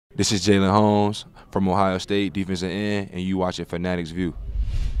This is Jalyn Holmes from Ohio State, defensive end, and you watching Fanatics View.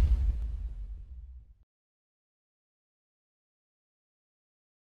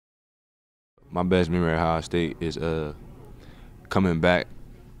 My best memory at Ohio State is coming back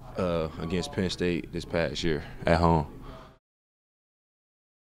against Penn State this past year at home.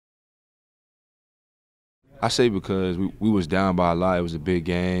 I say because we was down by a lot. It was a big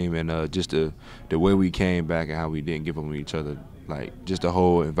game, and just the way we came back and how we didn't give up on each other. Like, just the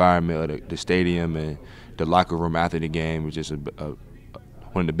whole environment of the stadium and the locker room after the game was just one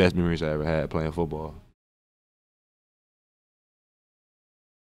of the best memories I ever had playing football.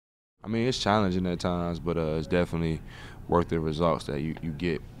 I mean, it's challenging at times, but it's definitely worth the results that you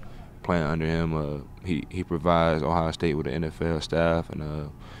get playing under him. He provides Ohio State with an NFL staff,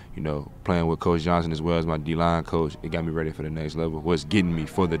 and playing with Coach Johnson as well as my D-line coach, it got me ready for the next level. What's getting me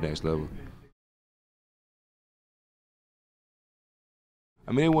for the next level.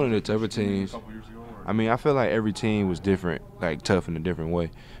 I mean, they one of the tougher teams. I mean, I feel like every team was different, like tough in a different way.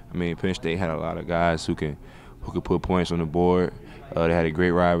 I mean, Penn State had a lot of guys who could put points on the board. They had a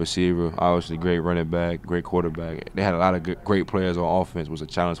great wide receiver, obviously great running back, great quarterback. They had a lot of great players on offense. Was a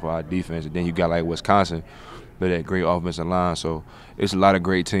challenge for our defense. And then you got like Wisconsin, but that great offensive line. So it's a lot of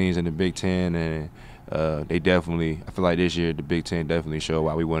great teams in the Big Ten, and they definitely. I feel like this year the Big Ten definitely showed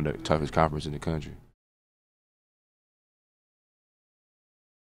why we won the toughest conference in the country.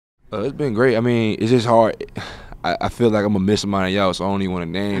 It's been great. I mean, it's just hard. I feel like I'm going to miss somebody else, so I don't even want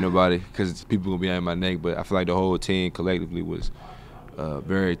to name nobody because people going to be on my neck. But I feel like the whole team collectively was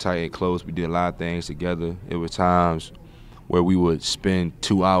very tight and close. We did a lot of things together. It was times where we would spend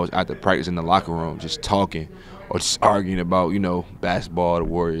 2 hours after practice in the locker room just talking or just arguing about, basketball, the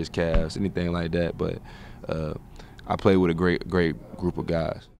Warriors, Cavs, anything like that. But I played with a great group of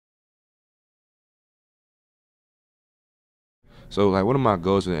guys. So, like, one of my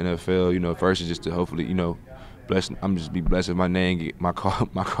goals in the NFL, first is just to hopefully, I'm just be blessed if my name get my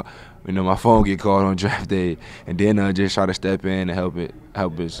phone get called on draft day, and then just try to step in and help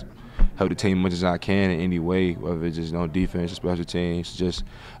the team as much as I can in any way, whether it's just on defense or special teams.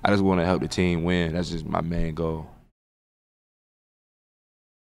 I just want to help the team win. That's just my main goal.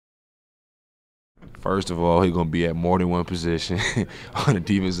 First of all, he's gonna be at more than one position on the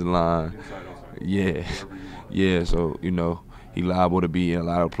defensive line. Yeah, yeah. So he liable to be in a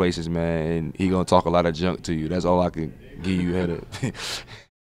lot of places, man, and he gonna talk a lot of junk to you. That's all I can give you head up.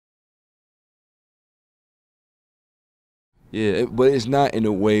 Yeah, but it's not in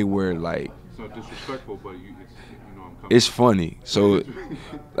a way where like. It's not disrespectful, but I'm coming. It's funny, so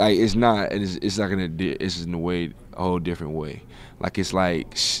like it's not. It's not gonna. It's in a way, a whole different way. Like it's like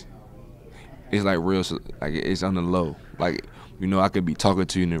real. Like it's on the low. Like I could be talking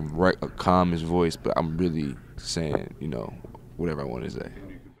to you in a calmest voice, but I'm really saying whatever I want to say.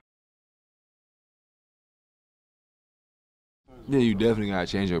 Yeah, you definitely gotta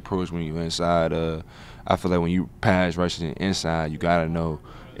change your approach when you're inside. I feel like when you pass rushing inside, you gotta know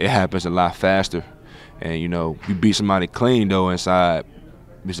it happens a lot faster. And you beat somebody clean though inside,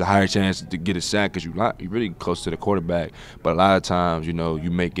 it's a higher chance to get a sack because you're really close to the quarterback. But a lot of times, you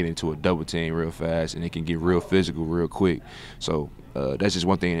may get into a double team real fast, and it can get real physical real quick. So that's just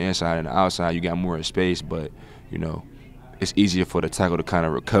one thing. The inside and the outside, you got more space, but it's easier for the tackle to kind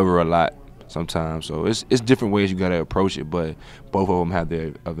of recover a lot sometimes. So it's different ways you got to approach it, but both of them have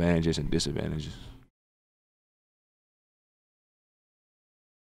their advantages and disadvantages.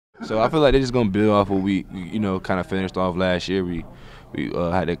 So I feel like they're just gonna build off what we kind of finished off last year. We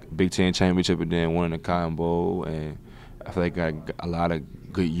had a Big Ten championship and then won the Cotton Bowl, and I feel like got a lot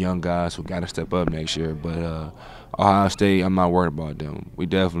of good young guys who got to step up next year. But Ohio State, I'm not worried about them. I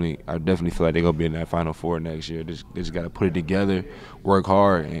definitely feel like they're gonna be in that Final Four next year. They just got to put it together, work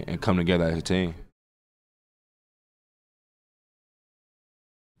hard, and come together as a team.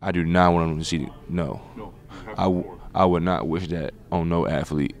 I do not want them to see. No, I would not wish that on no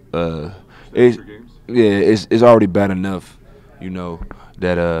athlete. It's already bad enough,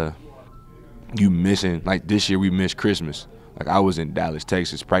 that you missing. Like this year, we missed Christmas. Like I was in Dallas,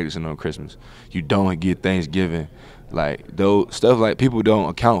 Texas, practicing on Christmas. You don't get Thanksgiving. Like those stuff. Like people don't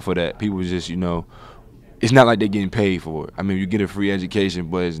account for that. People just, it's not like they're getting paid for it. I mean, you get a free education,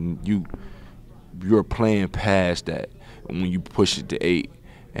 but you're playing past that when you push it to 8,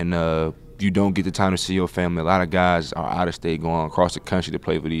 and you don't get the time to see your family. A lot of guys are out of state, going across the country to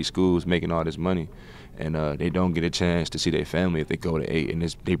play for these schools, making all this money, and they don't get a chance to see their family if they go to 8,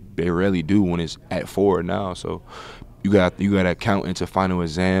 and they rarely do when it's at 4 now. So you got to count into final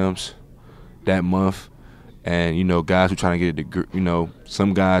exams that month, And, you know, guys who trying to get a degree, you know,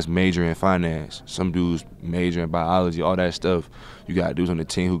 some guys major in finance, some dudes major in biology, all that stuff. You got dudes on the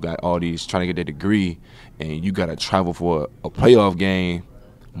team who got all these trying to get their degree, and you got to travel for a playoff game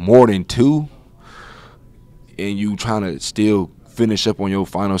more than 2, and you trying to still finish up on your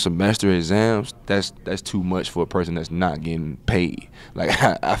final semester exams. That's too much for a person that's not getting paid. Like,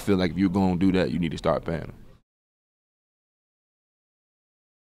 I feel like if you're going to do that, you need to start paying them.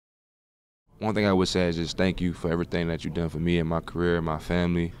 One thing I would say is just thank you for everything that you've done for me and my career and my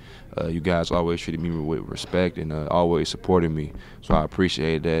family. You guys always treated me with respect and always supported me. So I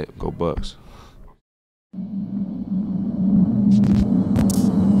appreciate that. Go Bucks.